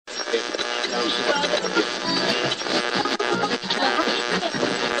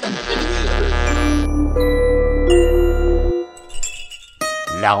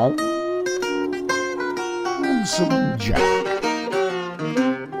Lonesome Jack.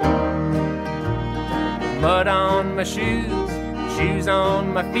 Mud on my shoes, shoes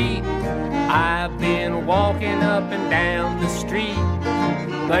on my feet. I've been walking up and down the street.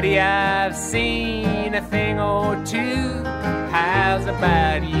 Buddy, I've seen a thing or two. How's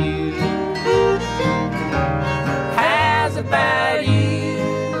about you? How's about you?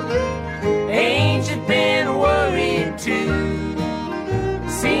 Ain't you been worried too?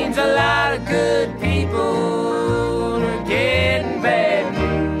 Seems a lot of good people are getting bad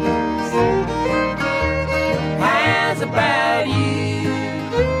news. How's about you?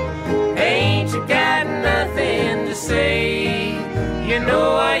 Ain't you got nothing to say? You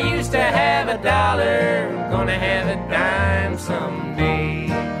know I used to have $1, gonna have a dime someday.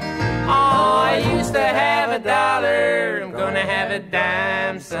 Oh, I used to have $1, I'm gonna have a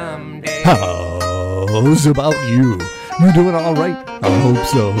dime someday. How's about you? You doing all right? I hope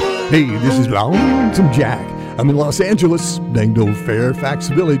so. Hey, this is Lonesome Jack. I'm in Los Angeles, dang old Fairfax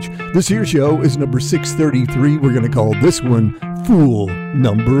Village. This here show is number 633. We're going to call this one Fool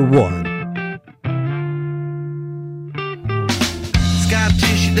Number One. Sky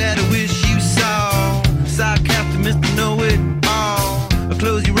tissue that I wish you saw. Sarcastic Mr. Know-It-All. I'll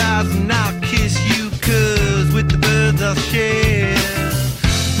close your eyes and I'll kiss you, 'cause with the birds I'll share.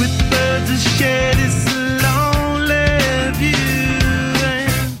 With the birds I'll share this lonely view.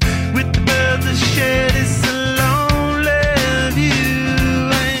 And with the birds I'll share this lonely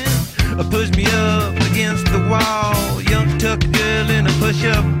view. And push me up against the wall. Young tuck girl in a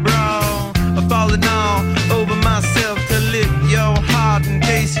push-up bra. I'm falling all over myself to lift your heart in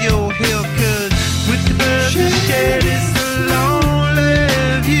case you're here. 'Cause with the birds I'll share this lonely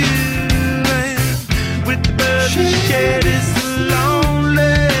view. And with the birds I'll share this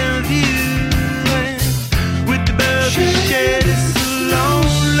lonely view. And with the birds I'll share this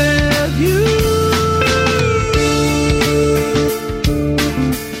lonely view.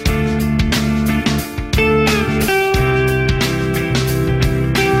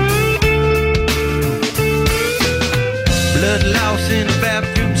 Blood loss in a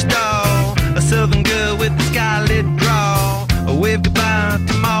bathroom stall. A southern girl with a scarlet draw. A wave goodbye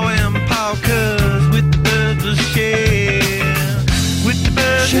to Ma and Pa, 'cause with the birds we'll share. With the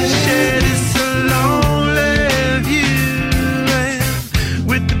birds we'll share this lonely view. And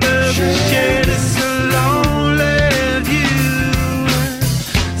with the birds we'll share this lonely view.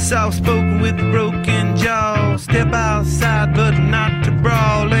 Soft spoken with a broken jaw. Step outside but not to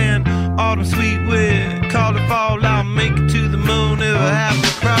brawl. And autumn sweet with call it fall. I'll make it to the moon if I have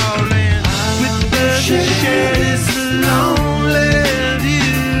to crawl. And with the birds we'll share this lonely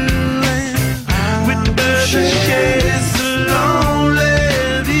view. And with the birds we'll share this lonely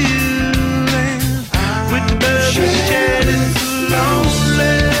view. And with the birds we'll share this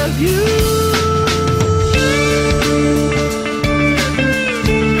lonely view.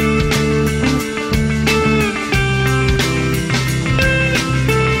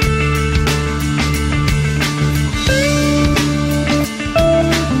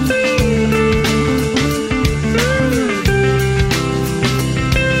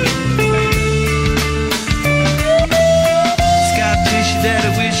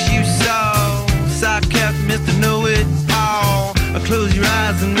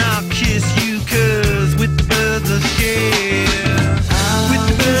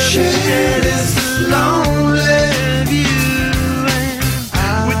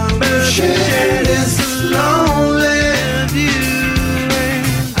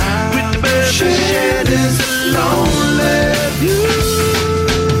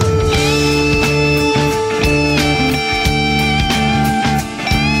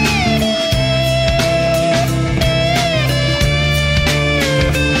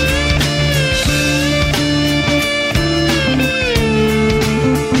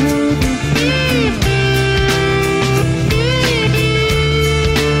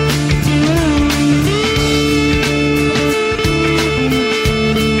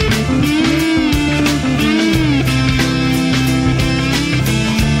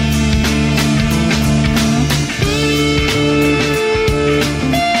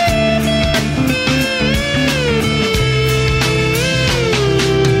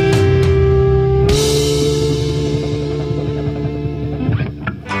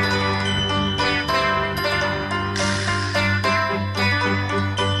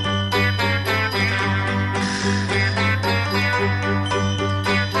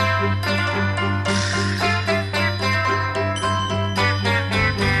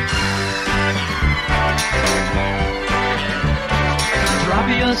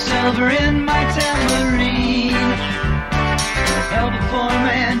 silver in my tambourine. Held a poor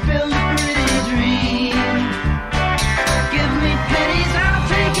man, build a pretty dream. Give me pennies, I'll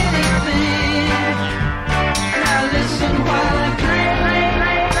take anything. Now listen while I play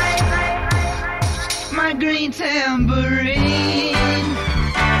my green tambourine.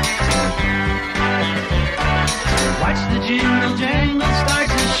 Watch the jingle jangle start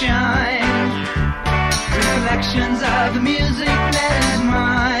to shine. Reflections of the music that is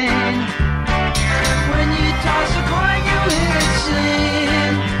mine. When you toss a coin, you hear it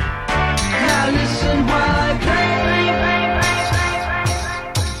sing. Now listen while I play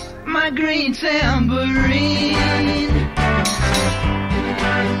my green tambourine.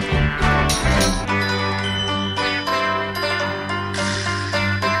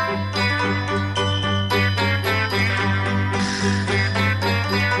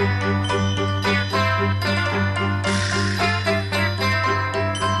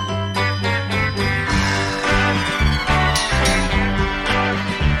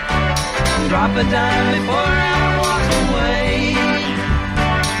 Drop a dime before I walk away.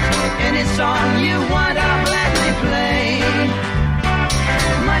 Any song you want, I'll gladly play.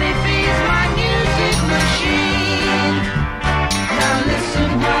 Money feeds my music machine. Now listen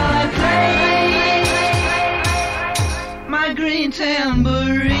while I play my green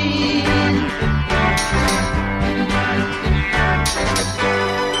tambourine.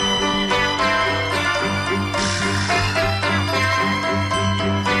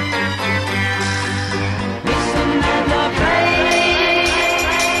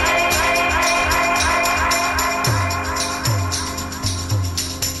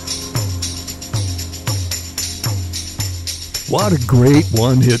 What a great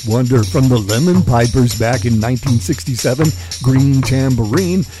one-hit wonder from the Lemon Pipers back in 1967, Green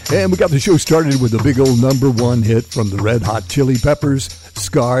Tambourine. And we got the show started with a big old #1 hit from the Red Hot Chili Peppers,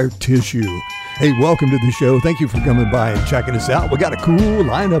 Scar Tissue. Hey, welcome to the show. Thank you for coming by and checking us out. We got a cool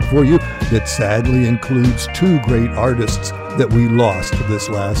lineup for you that sadly includes two great artists that we lost this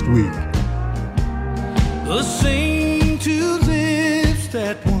last week. The same two lips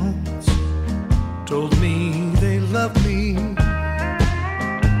that once told me they loved me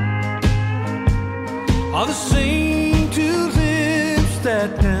are the same two lips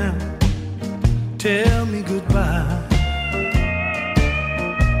that now tell me goodbye.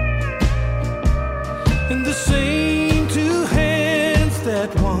 And the same two hands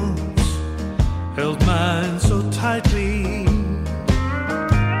that once held mine so tightly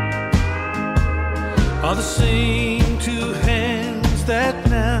are the same two hands that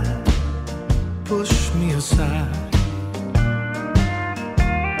now push me aside.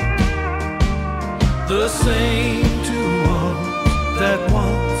 The same two arms that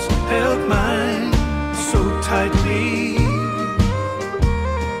once held mine so tightly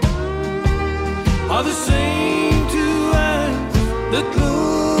are the same two eyes that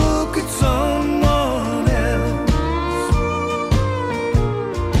look at someone else.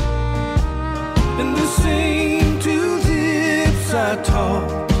 And the same two lips I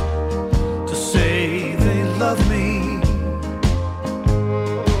taught to say they love me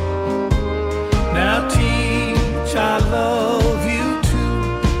now teach I love you to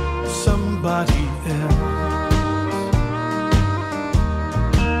somebody else.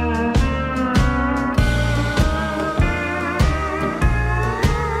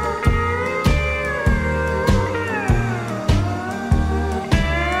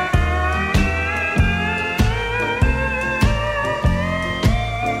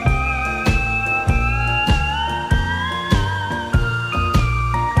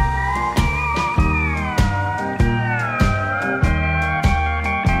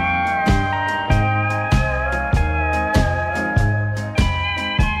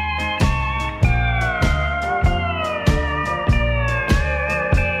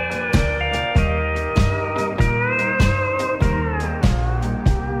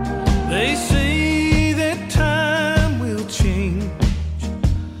 They say that time will change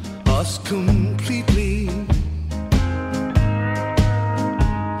us completely. And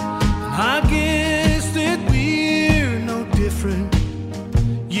I guess that we're no different,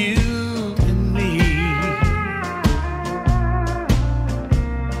 you and me.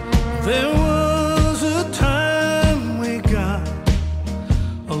 There was a time we got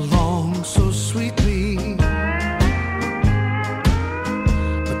along so sweetly.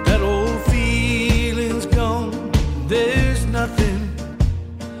 There's nothing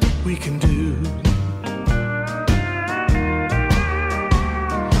we can do.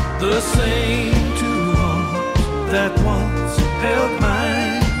 The same two arms that once held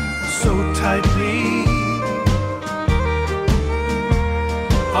mine so tightly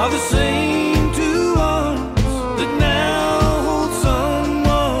are the same two arms that now hold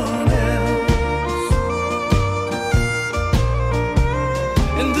someone else,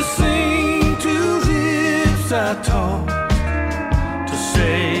 and the same two lips I taught to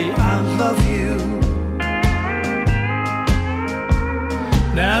say I love you.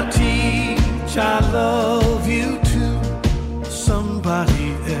 Now teach I love you to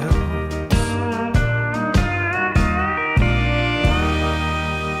somebody else.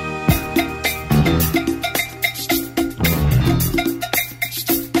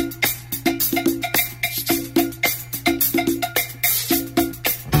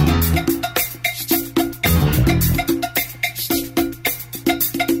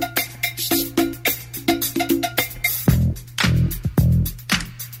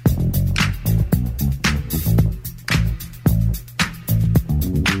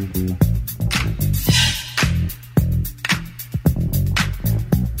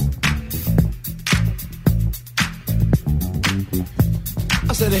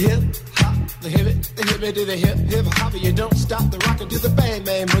 To the hip, hip hopper, you don't stop the rocker to the bang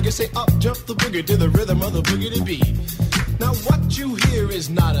bang boogie. Say up, jump the boogie to the rhythm of the boogie to beat. Now what you hear is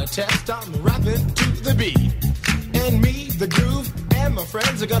not a test. I'm rapping to the beat, and me, the groove, and my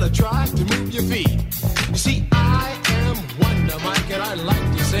friends are gonna try to move your feet. You see, I am Wonder Mike, and I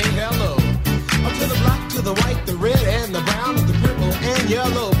like to say hello up to the black, to the white, the red, and the brown, the purple, and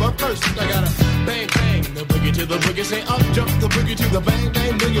yellow. But first, I gotta bang bang the boogie to the boogie. Say up, jump the boogie to the bang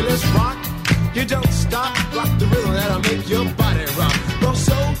bang boogie. Let's rock. You don't stop, rock the rhythm that'll make your body rock. Well,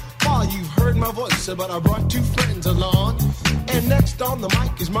 so far you've heard my voice, but I brought two friends along. And next on the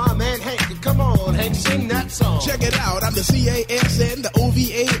mic is my man Hank. Come on, Hank, sing that song. Check it out, I'm the CASN, the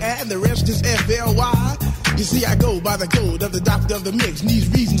OVA, and the rest is FLY. You see, I go by the code of the doctor of the mix, and these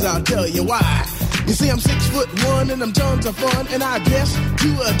reasons I'll tell you why. You see, I'm 6'1" and I'm tons of fun, and I dress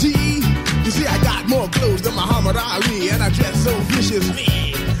to a T. You see, I got more clothes than Muhammad Ali, and I dress so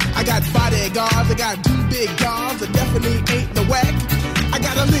viciously. I got bodyguards, I got two big cars that definitely ain't the whack. I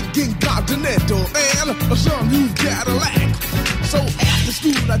got a Lincoln Continental and a some new Cadillac. So after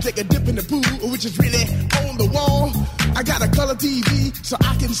school, I take a dip in the pool, which is really on the wall. I got a color TV so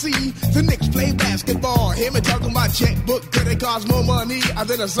I can see the Knicks play basketball. Hear me talking about checkbook, could it cost more money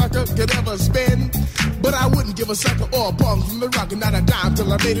than a sucker could ever spend? But I wouldn't give a sucker or a punk from the rock and not a dime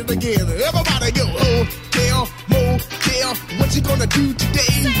till I made it again. Everybody go, hotel, motel, what you gonna do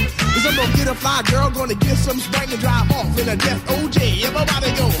today? Is I'm gonna get a fly girl, gonna get some spring and drive off in a death OJ.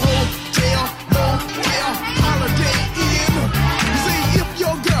 Everybody go, hotel, motel, holiday inn. You see, if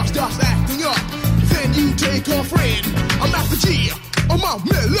your girl starts acting up, then you take her friend. I'm Master G. Oh, my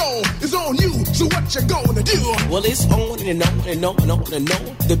mellow is on you, so what you gonna do? Well, it's on and on and on and on and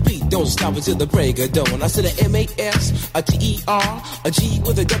on. The beat don't stop until the break of dawn. I said a M-A-S, a T-E-R, a G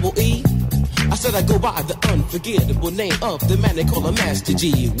with a double E. I said I go by the unforgettable name of the man they call a Master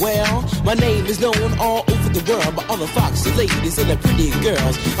G. Well, my name is known all over the world by all the foxy ladies and the pretty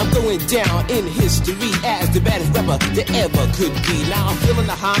girls. I'm going down in history as the baddest rapper that ever could be. Now I'm feeling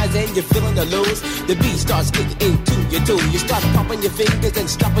the highs and you're feeling the lows. The beat starts getting into your toe. You start popping your fingers and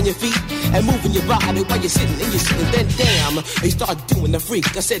stomping your feet and moving your body while you're sitting and you're sitting. Then damn, you start doing the freak.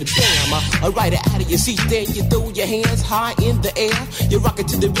 I said bam, right out of your seat. Then you throw your hands high in the air. You rock it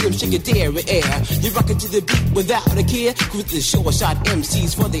to the rhythm, shake your dairy air. You rock it to the beat without a care. Cruise the short shot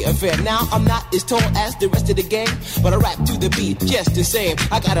MCs for the affair. Now I'm not as tall as the rest of the gang, but I rap to the beat just the same.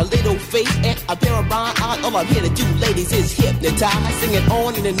 I got a little face and a pair of rhyme eyes. All I'm here to do, ladies, is hypnotize. Sing it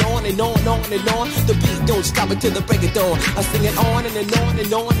on and on and on and on and on. The beat don't stop until the break of dawn. I sing it on and on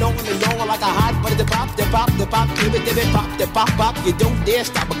and on and on and on like a hot butter. The pop, the pop, the pop, give it, pop, the pop, pop. You don't dare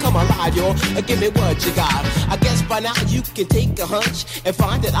stop or come alive, y'all. Give me what you got. I guess by now you can take a hunch and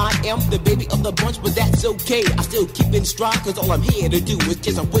find that I am the baby of the bunch, but that's okay. I still keep in stride, cause all I'm here to do is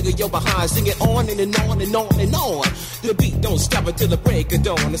just a wiggle your behind. Sing it on and on and on and on. The beat don't stop until the break of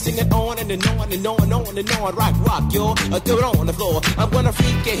dawn. I sing it on and on and on and on and on. Rock, y'all. Throw it on the floor. I'm gonna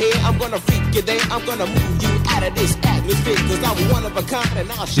freak you here, I'm gonna freak you there. I'm gonna move you out of this atmosphere, cause I'm one of a kind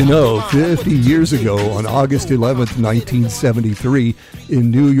and I'll show you know, 50 years ago on August 11th, 1973,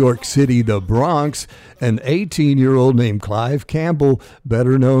 in New York City, the Bronx, an 18-year-old named Clive Campbell,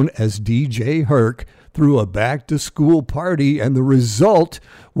 better known as DJ Herc, threw a back-to-school party, and the result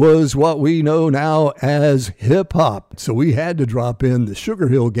was what we know now as hip-hop. So we had to drop in the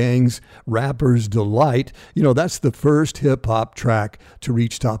Sugarhill Gang's Rapper's Delight. You know, that's the first hip-hop track to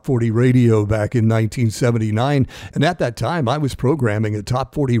reach Top 40 radio back in 1979. And at that time, I was programming a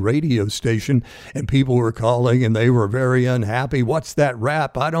Top 40 radio station, and people were calling, and they were very unhappy. What's that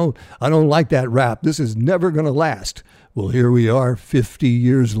rap? I don't like that rap. This is never going to last. Well, here we are 50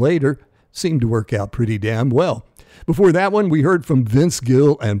 years later. Seemed to work out pretty damn well. Before that one, we heard from Vince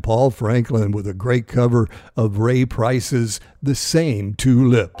Gill and Paul Franklin with a great cover of Ray Price's The Same Two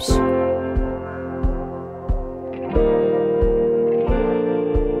Lips.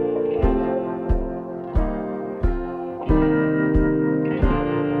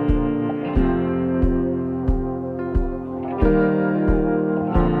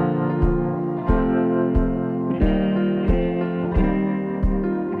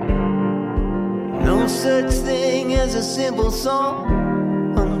 Simple song,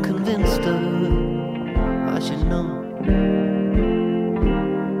 I'm convinced of it, I should know.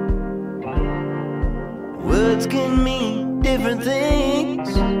 Words can mean different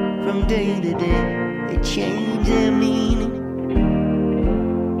things from day to day, they change their meaning.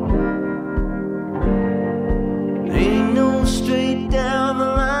 There ain't no straight down the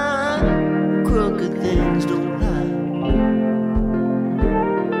line, crooked things don't lie.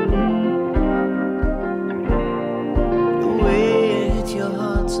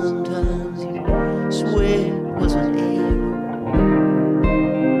 Sometimes you swear it was an error.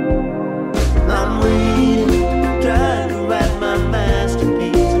 I'm waiting, trying to write my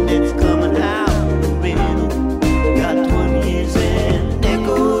masterpiece, and it's coming out real. Got 20 years in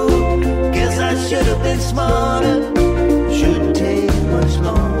nickel. Guess I should have been smarter. Shouldn't take much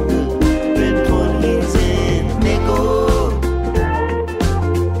longer. Been 20 years in nickel.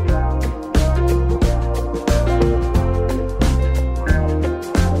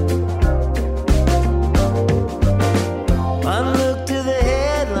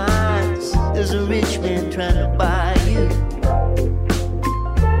 Trying to buy you.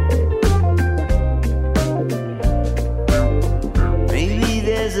 Maybe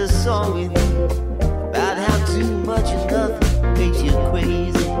there's a song in you about how too much of nothing makes you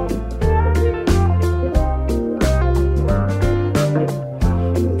crazy.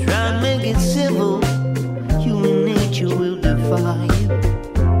 Try and make it simple, human nature will defy you.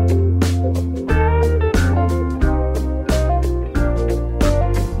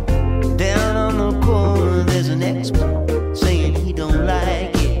 Saying he don't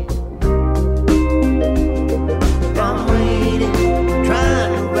like it. I'm waiting,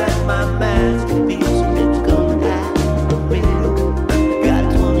 trying to write my masterpiece, and it's coming out the middle. Got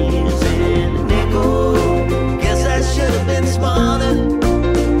 20 years in a nickel. Guess I should have been smarter.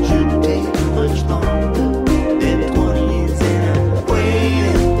 Shouldn't take much longer than 20 years in. I'm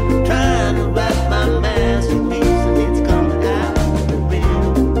waiting, trying to write my masterpiece, and it's coming out the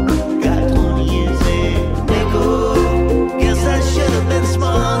middle. Got 20 years in. Guess I should have been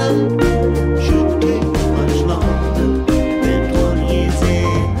smarter. Shouldn't take much longer than 20 years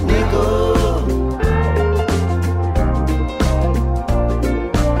in nickel.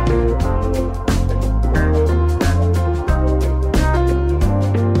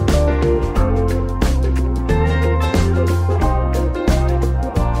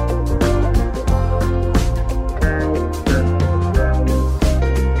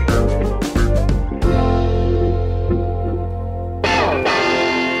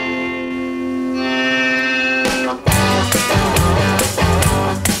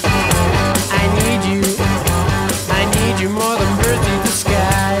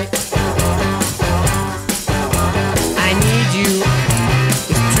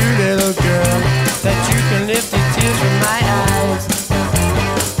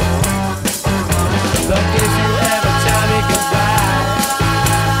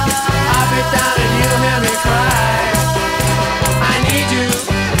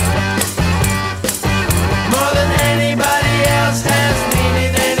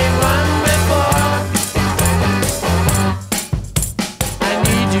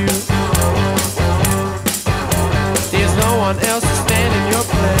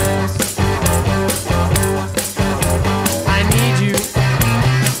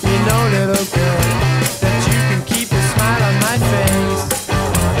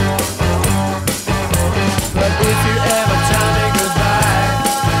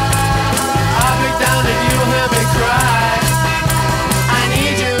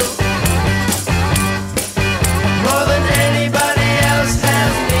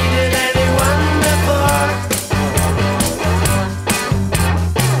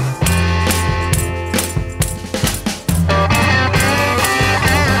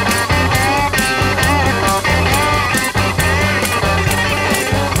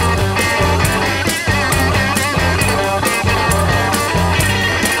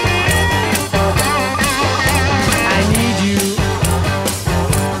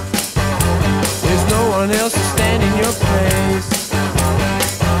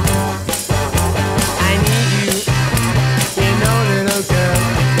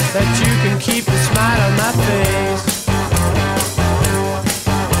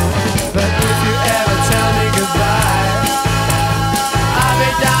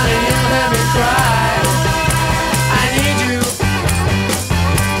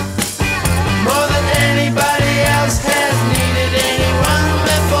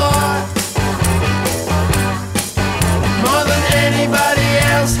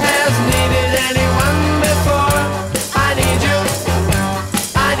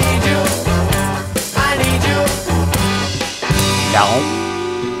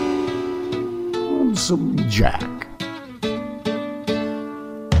 Jack.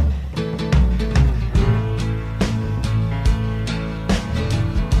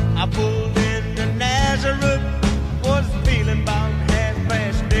 I pulled into Nazareth, was feeling about half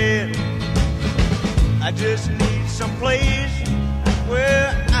past dead. I just need some place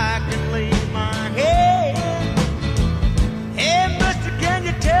where I can lay my head. Hey, mister, can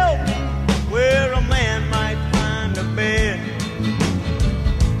you tell me where a man might find a bed?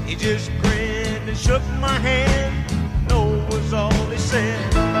 He just grinned and shook my hand, no was all he said.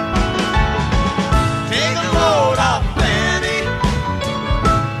 Take a load off, Fanny.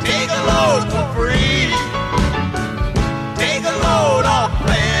 Take a load for free. Take a load off,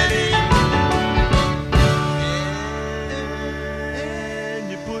 Fanny.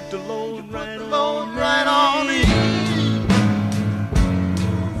 And you put the load right on me.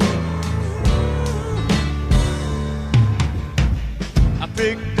 I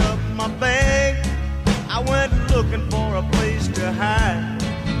picked up my bag. I went looking for a place to hide.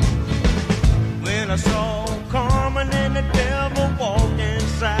 When I saw Carmen and the devil walking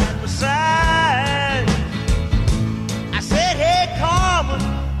side by side, I said, hey, Carmen,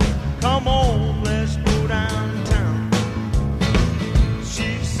 come on, let's go downtown.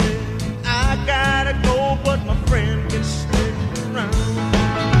 She said, I gotta go, but my friend can stick around.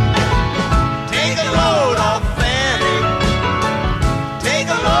 Take a load off, Fanny. Take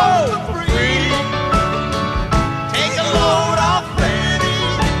a load for free. Take a load off, Fanny.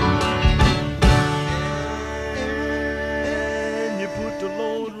 And you put the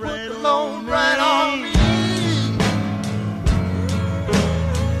load right on me.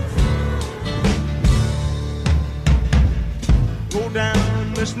 Go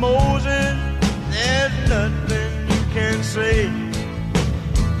down, Miss Moses, there's nothing you can say.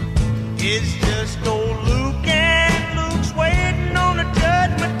 It's just old Luke, and Luke's waiting on the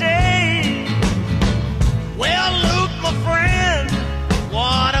judgment day. Well, Luke, my friend,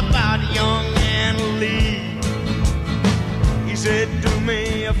 what about young Anna Lee? He said, do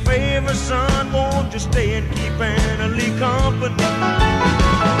me a favor, son, won't you stay and keep Anna Lee company?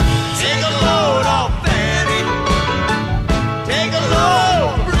 Take a load off, Fanny. Take a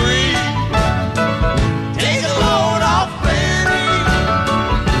load free. Take a load off, Fanny.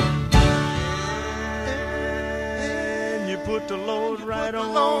 And you put the load right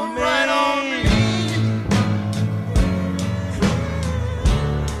on me.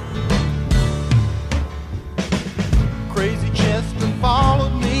 Crazy Chester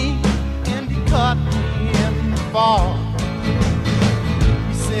followed me and he caught me in the fall.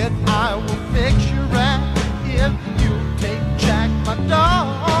 He said, I will fix you right if you take Jack, my dog.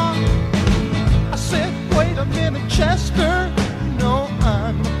 I said, wait a minute, Chester, you know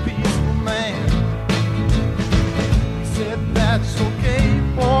I'm a peaceful man. He said, that's okay,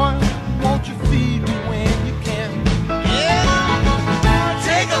 boy, won't you feed me when you can? Yeah,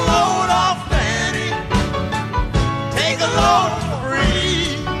 take a load off, Fanny. Take a load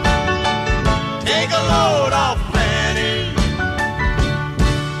free. Take a load off, Fanny.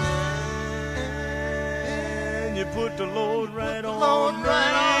 And you put the load right on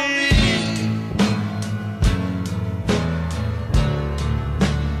me.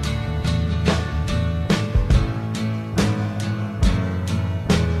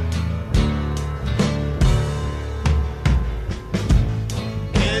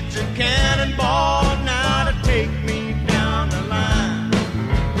 Get your cannonball now to take me down the line.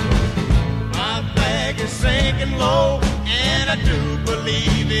 My bag is sinking low, and I do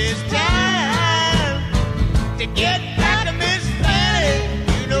believe it's time to get back to Miss Fanny.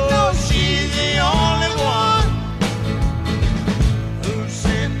 You know she's the only one who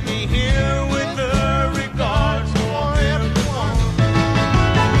sent me here with her regards for everyone.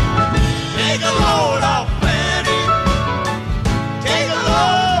 Take a load off, Fanny. Take a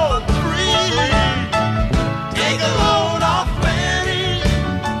load free. Take a load off, Fanny.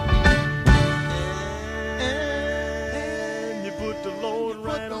 And you put the load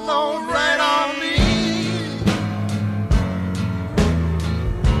right on me.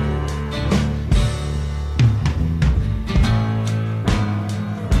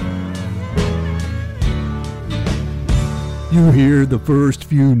 You hear the first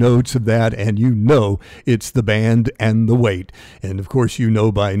few notes of that, and you know it's the band and the weight. And of course, you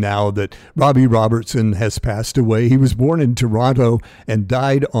know by now that Robbie Robertson has passed away. He was born in Toronto and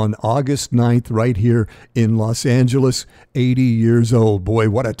died on August 9th right here in Los Angeles, 80 years old. Boy,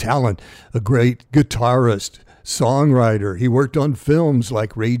 what a talent. A great guitarist, songwriter. He worked on films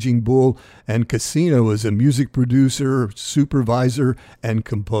like Raging Bull and Casino as a music producer, supervisor, and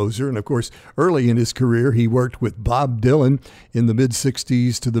composer. And of course, early in his career, he worked with Bob Dylan in the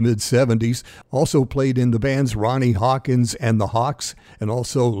mid-60s to the mid-70s. Also played in the bands Ronnie Hawkins and the Hawks, and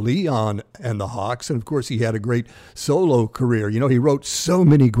also Leon and the Hawks. And of course, he had a great solo career. You know, he wrote so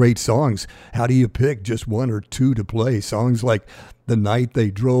many great songs. How do you pick just one or two to play? Songs like The Night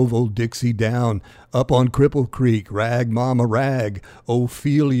They Drove Old Dixie Down, Up on Cripple Creek, Rag Mama Rag,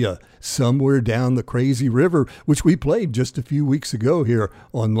 Ophelia, Somewhere Down the Crazy River, which we played just a few weeks ago here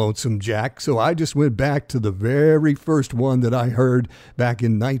on Lonesome Jack. So I just went back to the very first one that I heard back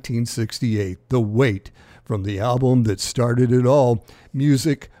in 1968, The Wait, from the album that started it all,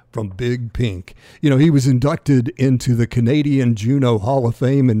 Music from Big Pink. You know, he was inducted into the Canadian Juno Hall of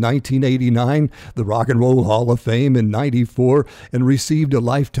Fame in 1989, the Rock and Roll Hall of Fame in 94, and received a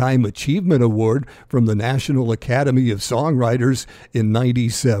Lifetime Achievement Award from the National Academy of Songwriters in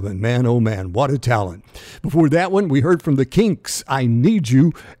 97. Man, oh man, what a talent. Before that one, we heard from the Kinks, I Need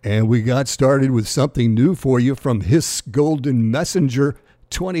You, and we got started with something new for you from His Golden Messenger,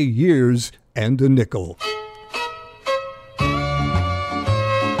 20 Years and a Nickel.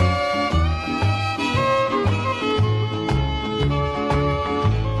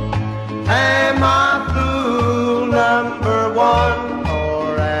 Am I fool number one,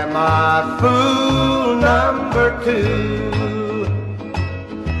 or am I fool number two?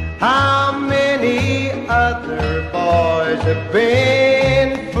 How many other boys have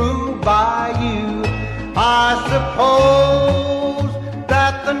been fooled by you? I suppose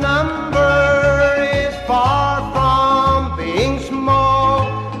that the number is far from being small,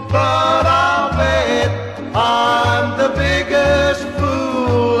 but I'll bet I'm the biggest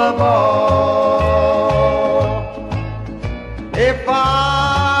fool of all. If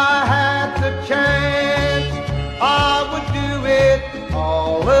I had the chance, I would do it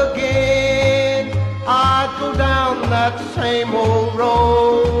all again. I'd go down that same old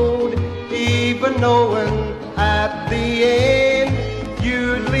road, even knowing at the end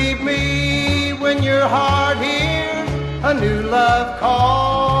you'd leave me when your heart hears a new love call.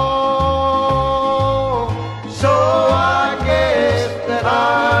 So I guess that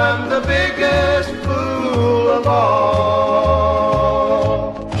I'm the biggest fool of all.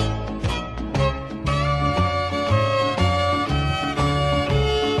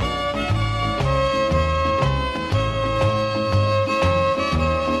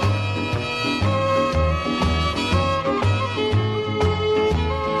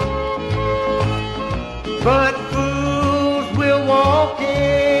 But fools will walk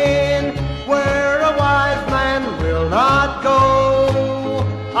in where a wise man will not go.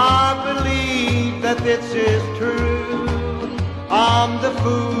 I believe that this is true. I'm the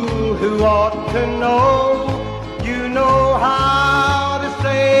fool who ought to know. You know how to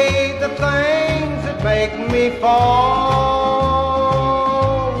say the things that make me fall,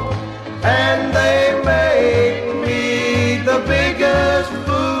 and they make me the biggest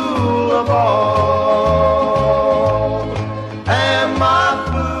fool of all. Am I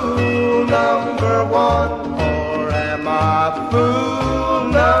fool number one, or am I fool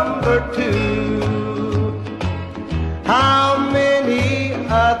number two? How many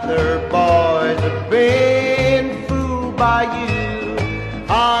other boys have been fooled by you?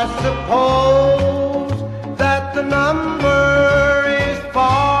 I suppose that the number is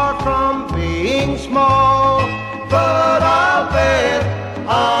far from being small, but I'll bet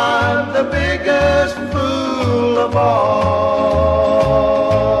I'm the biggest fool of all.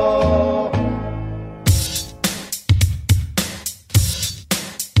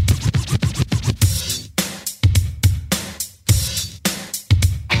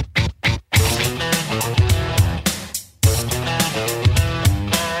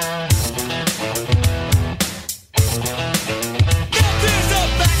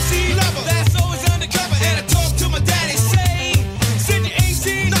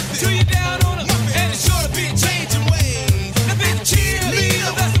 Till you're down on it, and it's sure to be a changing way.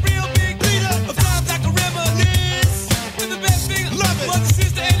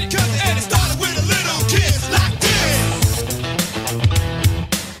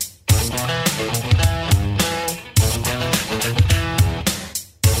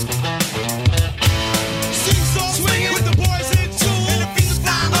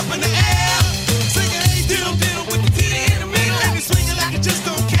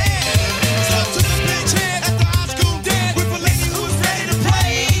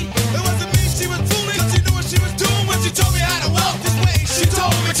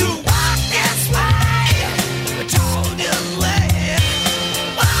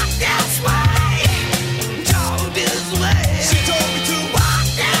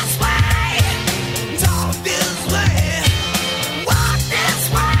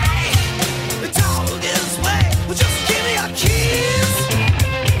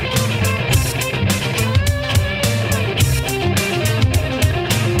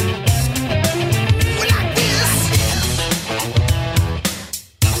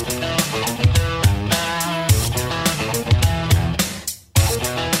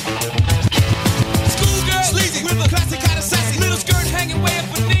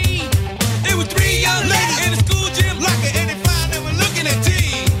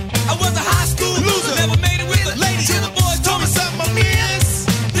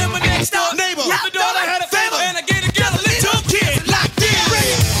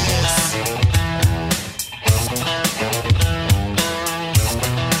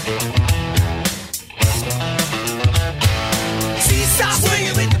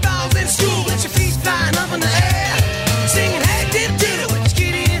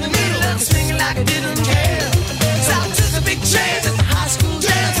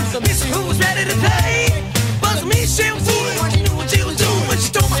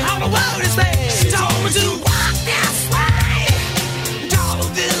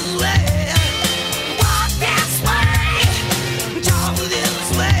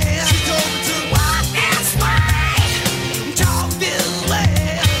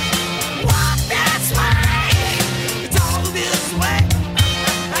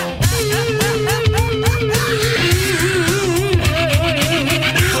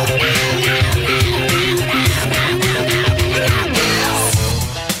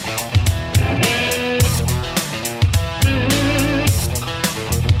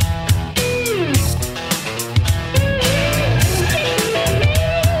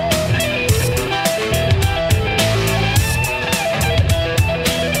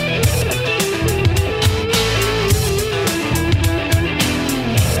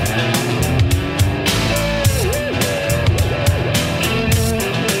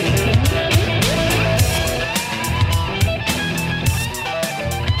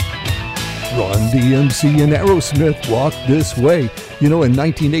 DMC and Aerosmith, Walk This Way. You know, in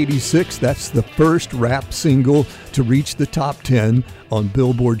 1986, that's the first rap single to reach the top 10 on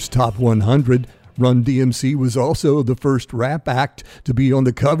Billboard's Top 100. Run DMC was also the first rap act to be on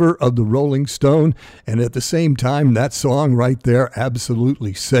the cover of the Rolling Stone, and at the same time, that song right there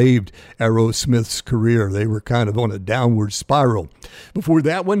absolutely saved Aerosmith's career. They were kind of on a downward spiral. Before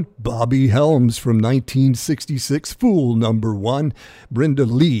that one, Bobby Helms from 1966, FoolNumberOne. Brenda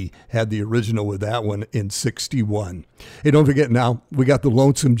Lee had the original with that one in 61. Hey, don't forget now, we got the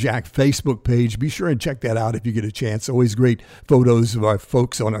Lonesome Jack Facebook page. Be sure and check that out if you get a chance. Always great photos of our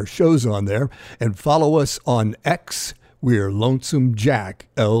folks on our shows on there. And follow us on X. We're Lonesome Jack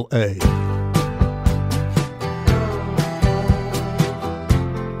LA.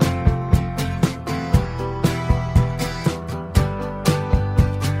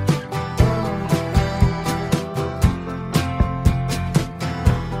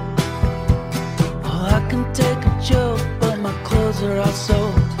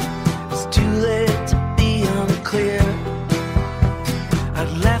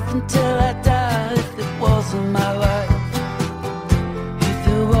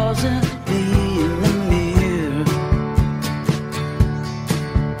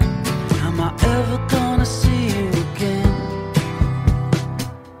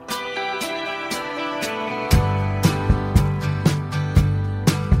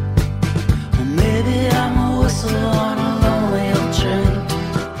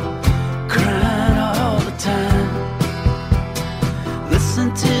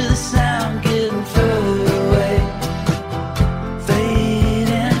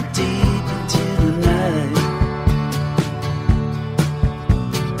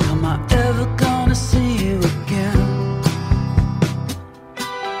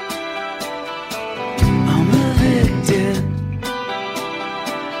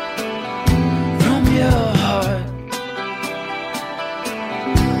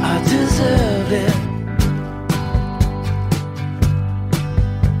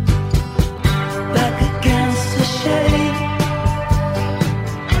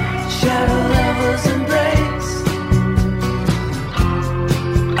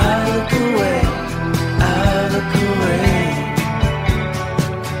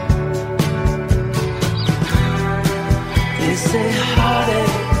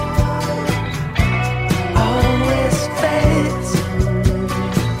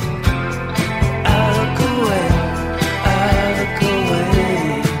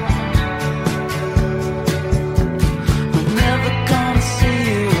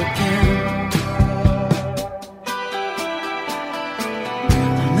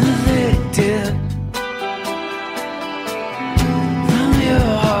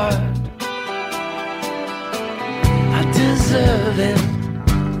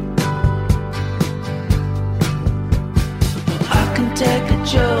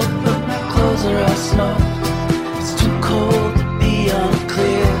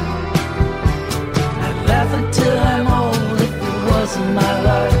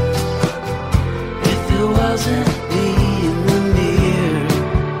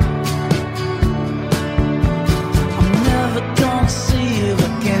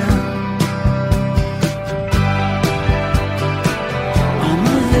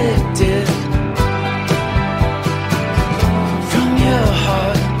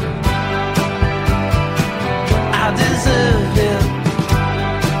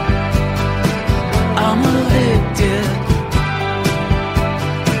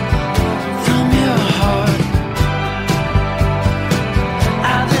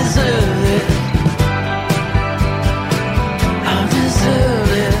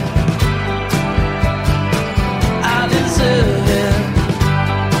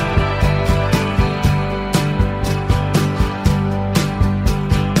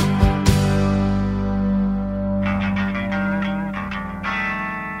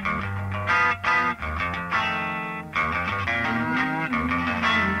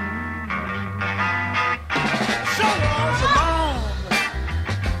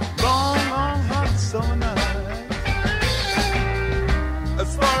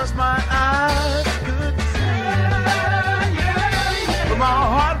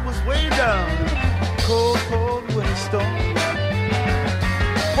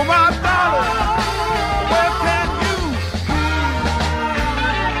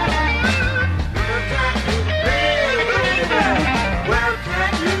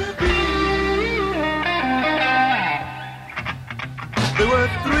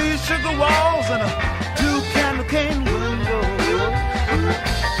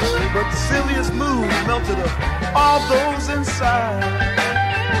 But Sylvia's mood melted all those inside.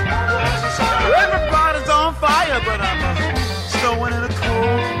 Everybody's on fire, but I'm snowing in a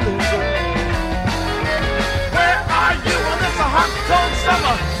cold blizzard. Where are you on this hot, cold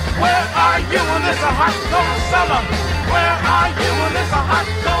summer? Where are you on this hot, cold summer? Where are you on this hot,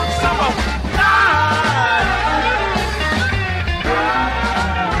 cold summer night?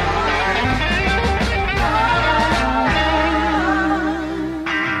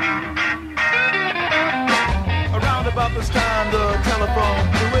 Around about this time, the telephone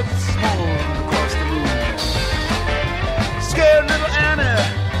blew its horn across the room. Scared little Annie,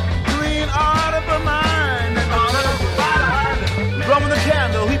 clean out of her mind, and blowing the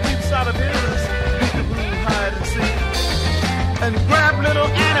candle, he peeps out of his peekaboo hide and seek, and grabbed little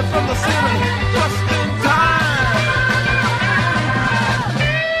Annie from the ceiling just in time.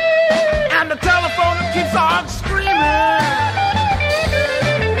 And the telephone keeps on screaming.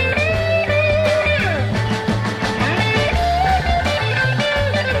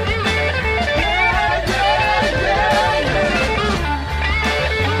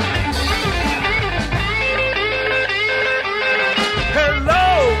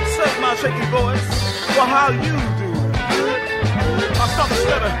 Shaky voice, well, how you do? I stop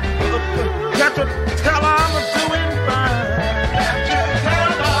instead of got to tell I'm doing fine.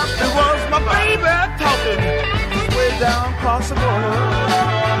 It was my baby talking way down across the border.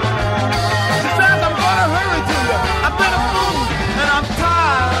 She says I'm gonna hurry to you. I've been a fool and I'm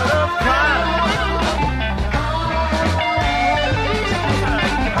tired of crying.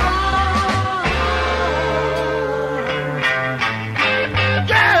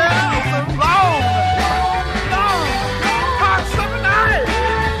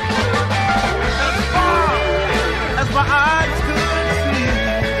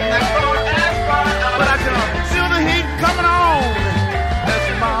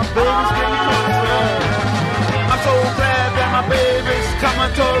 Baby's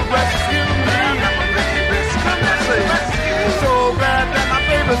coming to rescue me. So glad that my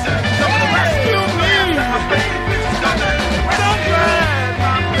baby's coming to rescue me. So glad my baby's coming to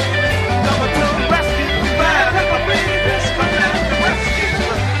rescue me. Glad that my baby's coming to rescue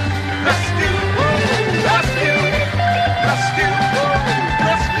me. Rescue, rescue, rescue, rescue,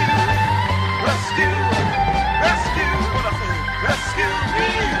 rescue, rescue. What I say? Rescue me.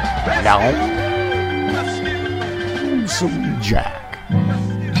 Lonesome Jack.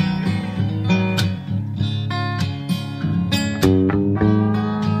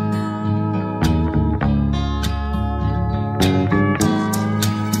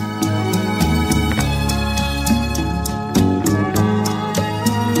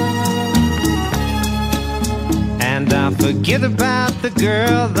 And I'll forget about the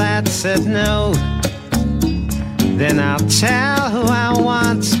girl that said no. Then I'll tell who I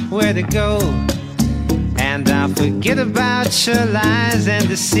want where to go. And I'll forget about your lies and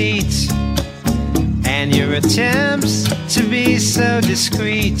deceit, and your attempts to be so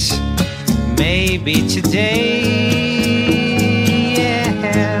discreet. Maybe today,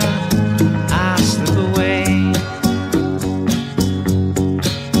 yeah, I'll slip away,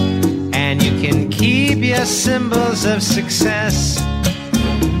 and you can keep your symbols of success.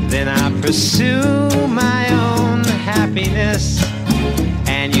 Then I'll pursue my own happiness,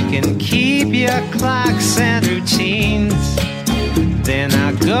 and you can keep your clocks and routines. Then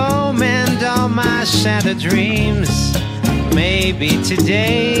I'll go mend all my shattered dreams. Maybe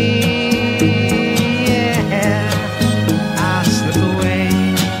today, yeah, I'll slip away.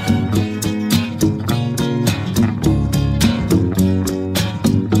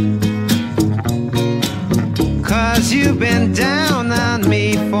 Cause you've been down on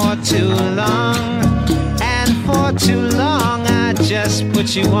me for too long, and for too long I just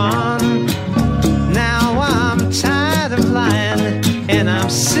put you on. Now I'm tired of lying, and I'm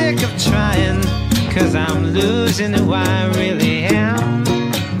sick of trying, cause I'm losing who I really am,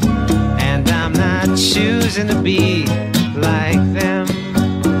 and I'm not choosing to be like them.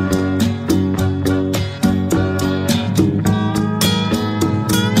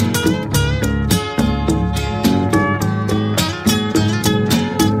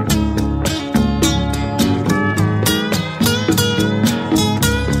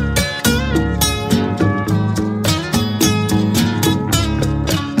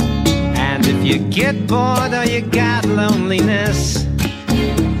 Get bored or you got loneliness,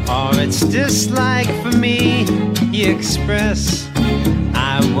 or it's dislike for me you express,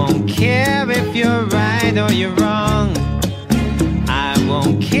 I won't care if you're right or you're wrong. I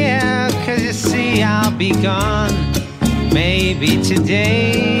won't care, cause you see I'll be gone. Maybe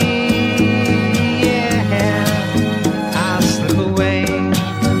today, yeah, I'll slip away.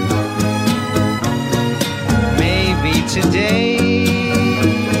 Maybe today,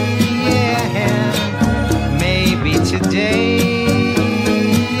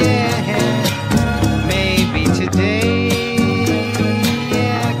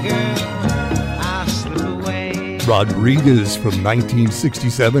 Rodriguez from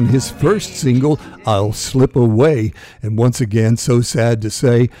 1967, his first single, I'll Slip Away. And once again, so sad to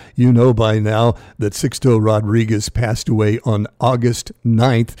say, you know by now that Sixto Rodriguez passed away on August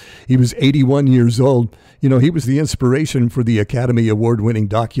 9th. He was 81 years old. You know, he was the inspiration for the Academy Award-winning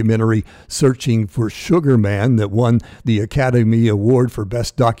documentary Searching for Sugar Man that won the Academy Award for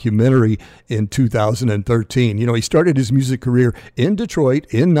Best Documentary in 2013. You know, he started his music career in Detroit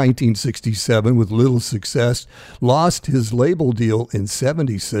in 1967 with little success, lost his label deal in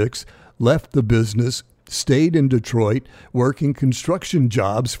 76, left the business, stayed in Detroit, working construction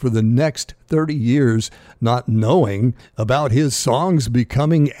jobs for the next 30 years, not knowing about his songs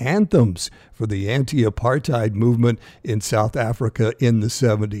becoming anthems for the anti-apartheid movement in South Africa in the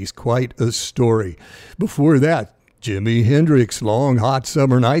 70s. Quite a story. Before that, Jimi Hendrix, Long Hot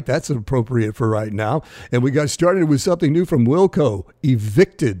Summer Night. That's appropriate for right now. And we got started with something new from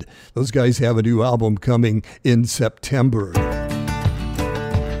Wilco-Evicted. Those guys have a new album coming in September.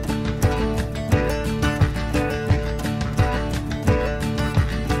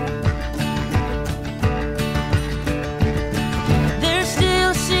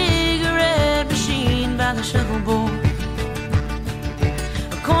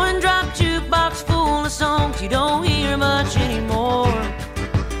 Songs you don't hear much anymore.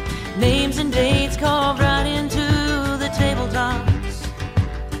 Names and dates carved right into the tabletops.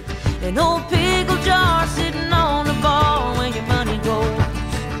 An old pickle jar sitting on the bar where your money goes.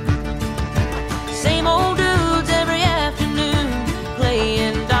 Same old dudes every afternoon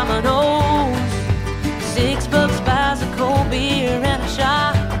playing dominoes. $6 buys a cold beer and a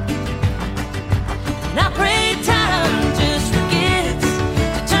shot. And I pray time just forgets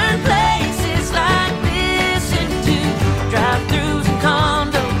to turn places like drive-thrus and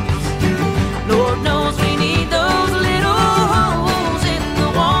condos. Lord knows we need those little holes in the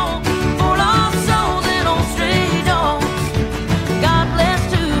wall for lost souls and old stray dogs. God bless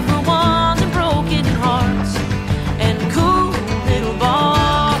 2-for-1s and broken hearts and cool little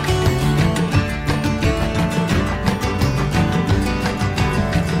bars.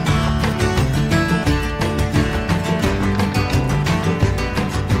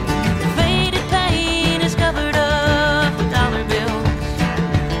 Faded paint is covered up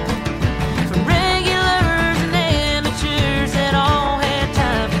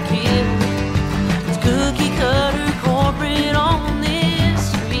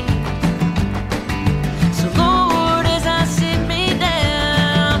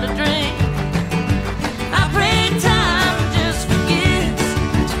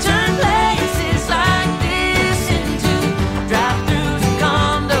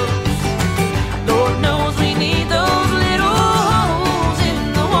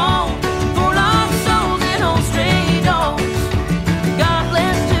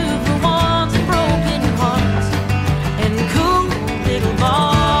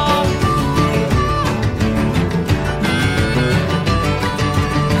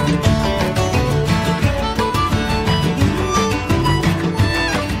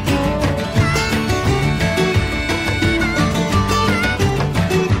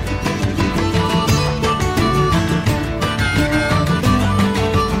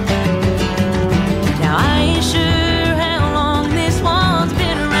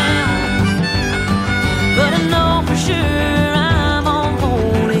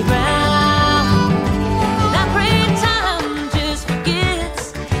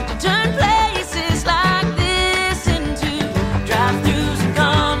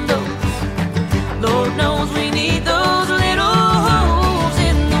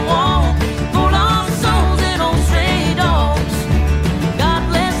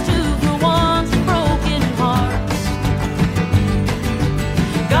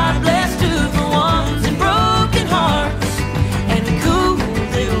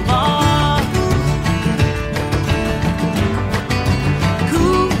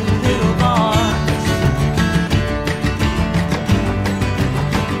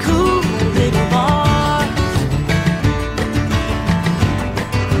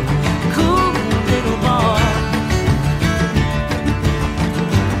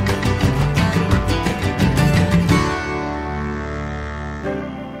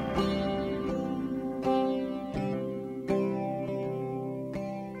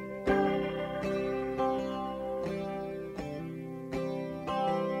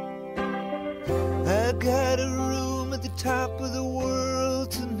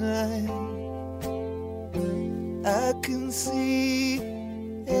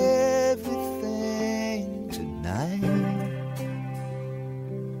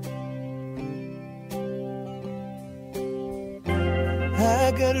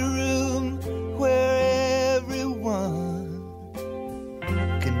I got a room where everyone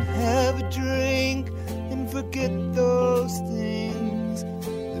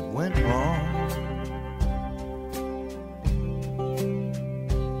went wrong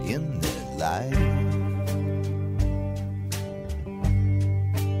in their life.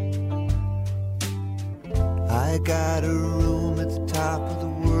 I got a room at the top of the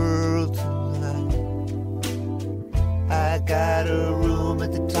world tonight. I got a room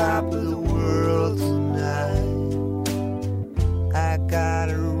at the top of the world tonight. I got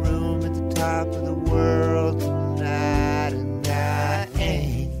a room at the top of the world tonight, and I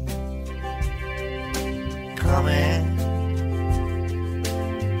ain't coming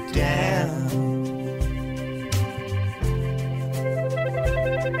down.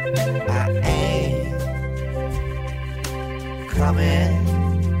 I ain't coming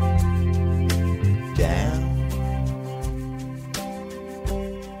down.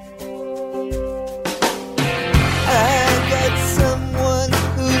 I got someone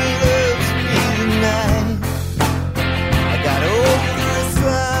who loves me tonight. I got over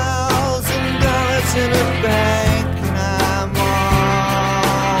 $1,000 in the bank, and I'm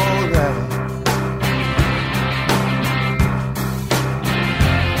alright.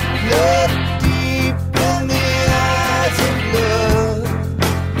 Look deep in the eyes of love.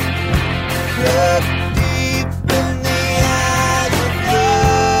 Look deep in the eyes of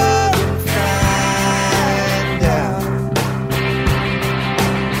love and find out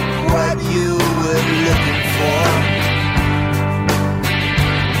what you were looking for.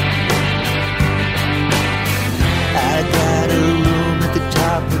 I got a room at the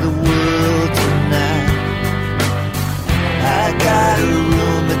top of the world tonight. I got a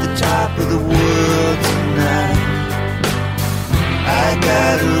room at the top of the world tonight. I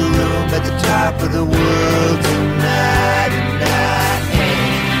got a room at the top of the world tonight, and I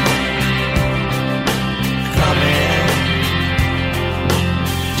ain't coming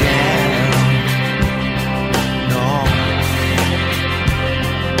down. No,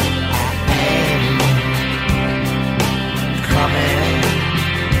 I ain't coming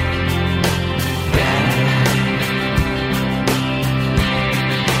down.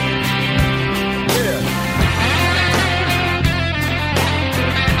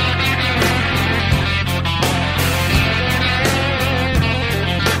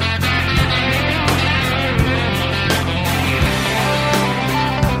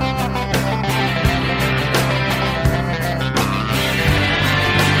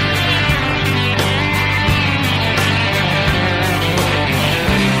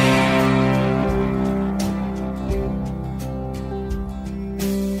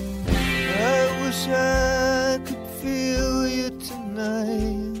 I wish I could feel you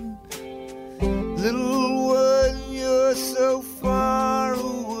tonight. Little one, you're so far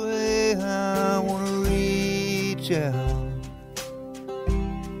away. I wanna reach out,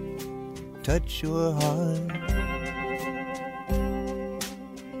 touch your heart.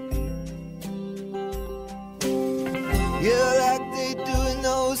 Yeah, like they do in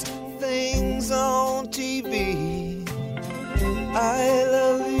those things on TV. I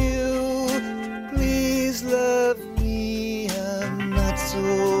love you, please love me, I'm not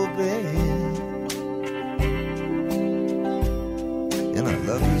so bad. And I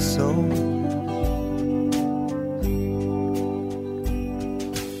love you so.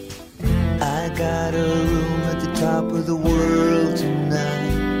 I got a room at the top of the world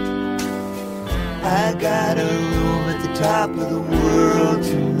tonight. I got a room at the top of the world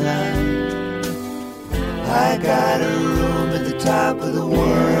tonight. I got a room at the top of the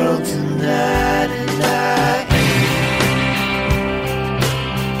world tonight, and I ain't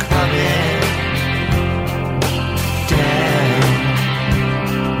coming down.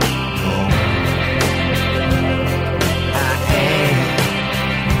 Oh, I ain't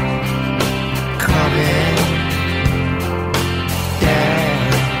coming down.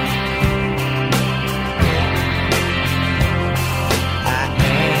 I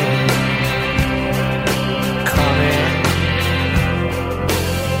ain't coming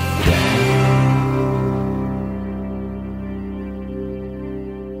down.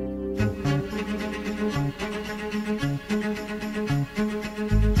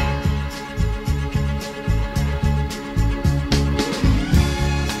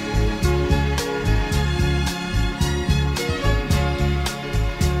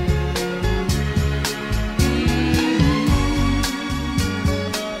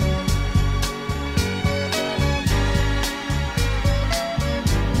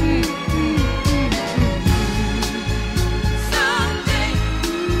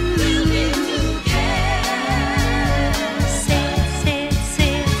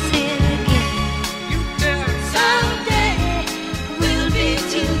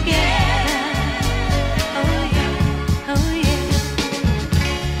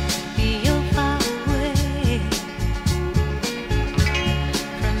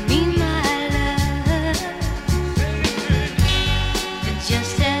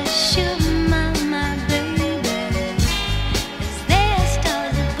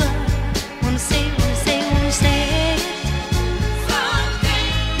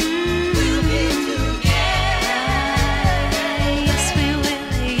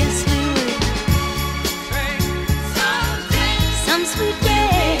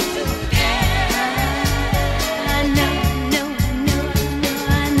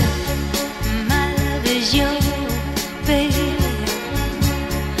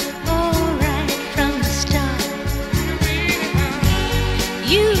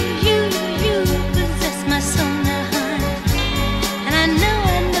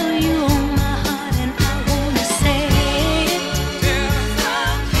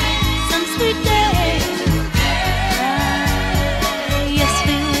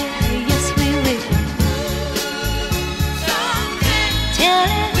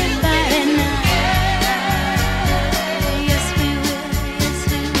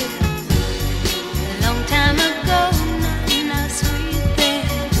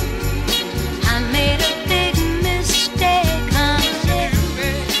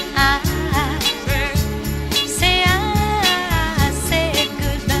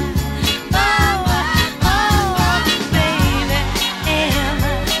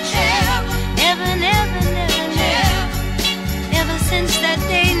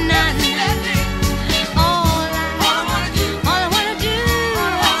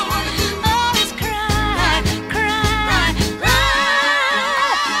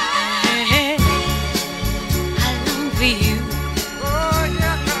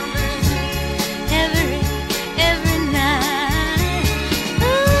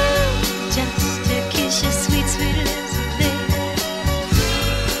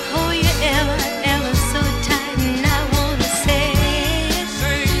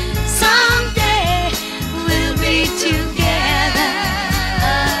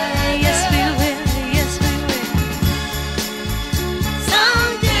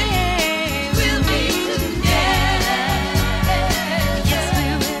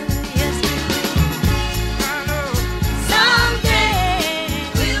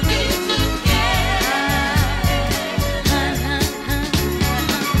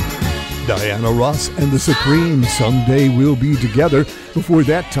 Diana Ross and the Supremes, Someday We'll Be Together. Before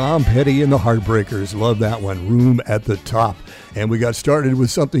that, Tom Petty and the Heartbreakers. Love that one, Room at the Top. And we got started with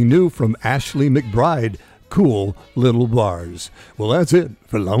something new from Ashley McBryde, Cool Little Bars. Well, that's it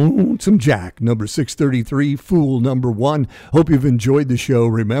for Lonesome Jack, number 633, Fool number 1. Hope you've enjoyed the show.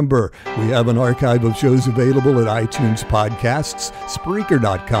 Remember, we have an archive of shows available at iTunes Podcasts,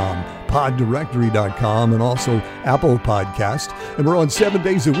 Spreaker.com, PodDirectory.com, and also Apple Podcast. And we're on 7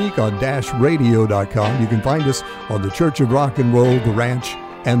 days a week on DashRadio.com. You can find us on the Church of Rock and Roll, the Ranch,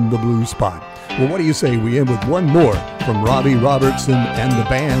 and the Blue Spot. Well, what do you say we end with one more from Robbie Robertson and the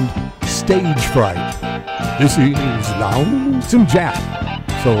band Stage Fright. This is Lonesome Jack.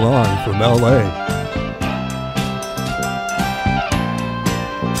 So long from L.A.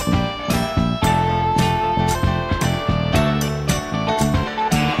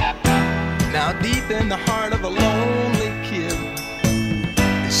 Now deep in the heart of a lonely kid,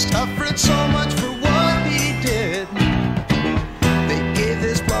 he suffered so much for what he did. They gave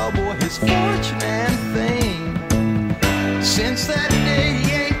this wild boy his fortune and fame. Since that day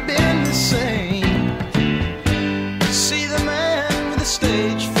he ain't been the same. See the man with the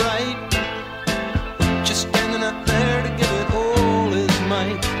stage fright, just standing up there to give it all his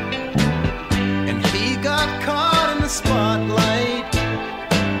might. And he got caught in the spotlight.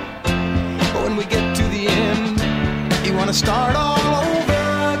 But when we get to the end, you wanna start all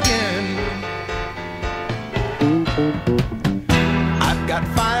over again. I've got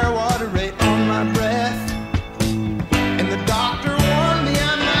fire water right on my breath, and the doctor warned me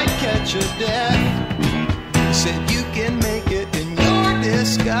I might catch a death. He said you can make it in your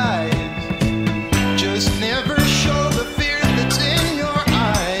disguise, just never show the fear that's in your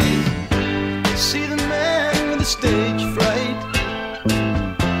eyes. See the man with the stage fright,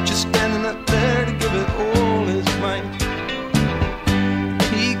 just standing up there to give it all his might.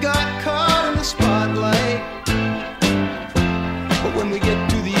 He got caught in the spotlight, but when we get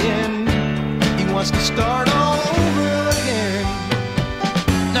to the end, he wants to start all over again.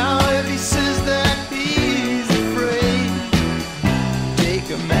 Now if he says that he's afraid, take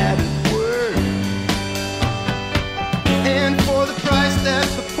him at his word. And for the price that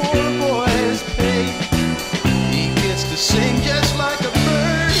the poor boy has paid, he gets to sing just like a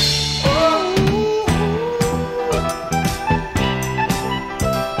bird. Oh.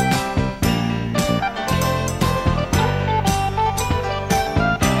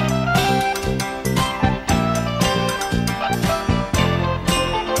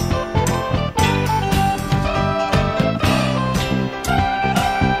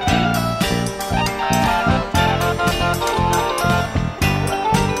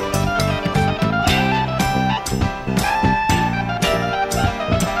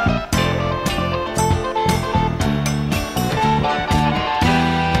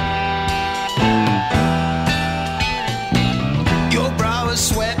 Your brow is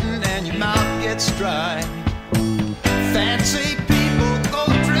sweating and your mouth gets dry. Fancy people go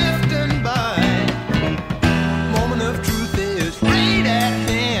drifting by. Moment of truth is right at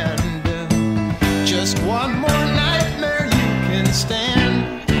hand. Just one more nightmare you can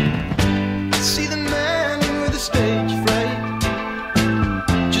stand. See the man with the stage fright,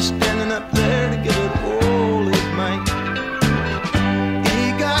 just standing up there to give it all his might.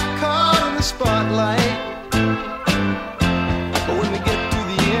 He got caught in the spotlight, but when we get to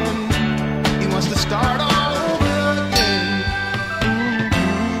the end, he wants to start all over again.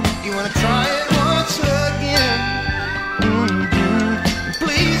 You wanna try it once again.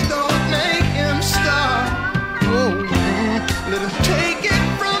 Please don't make him stop. Let him take it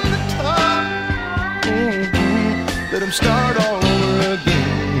from the top. Let him start all over again.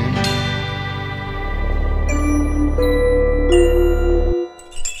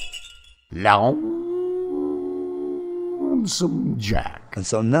 Lonesome Jack. And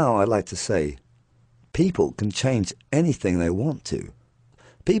so now I like to say, people can change anything they want to.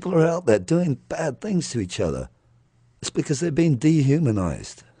 People are out there doing bad things to each other. It's because they've been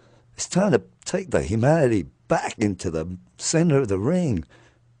dehumanized. It's time to take their humanity back into the center of the ring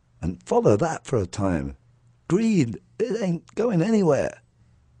and follow that for a time. Greed, it ain't going anywhere.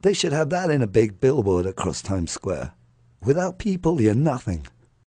 They should have that in a big billboard across Times Square. Without people, you're nothing.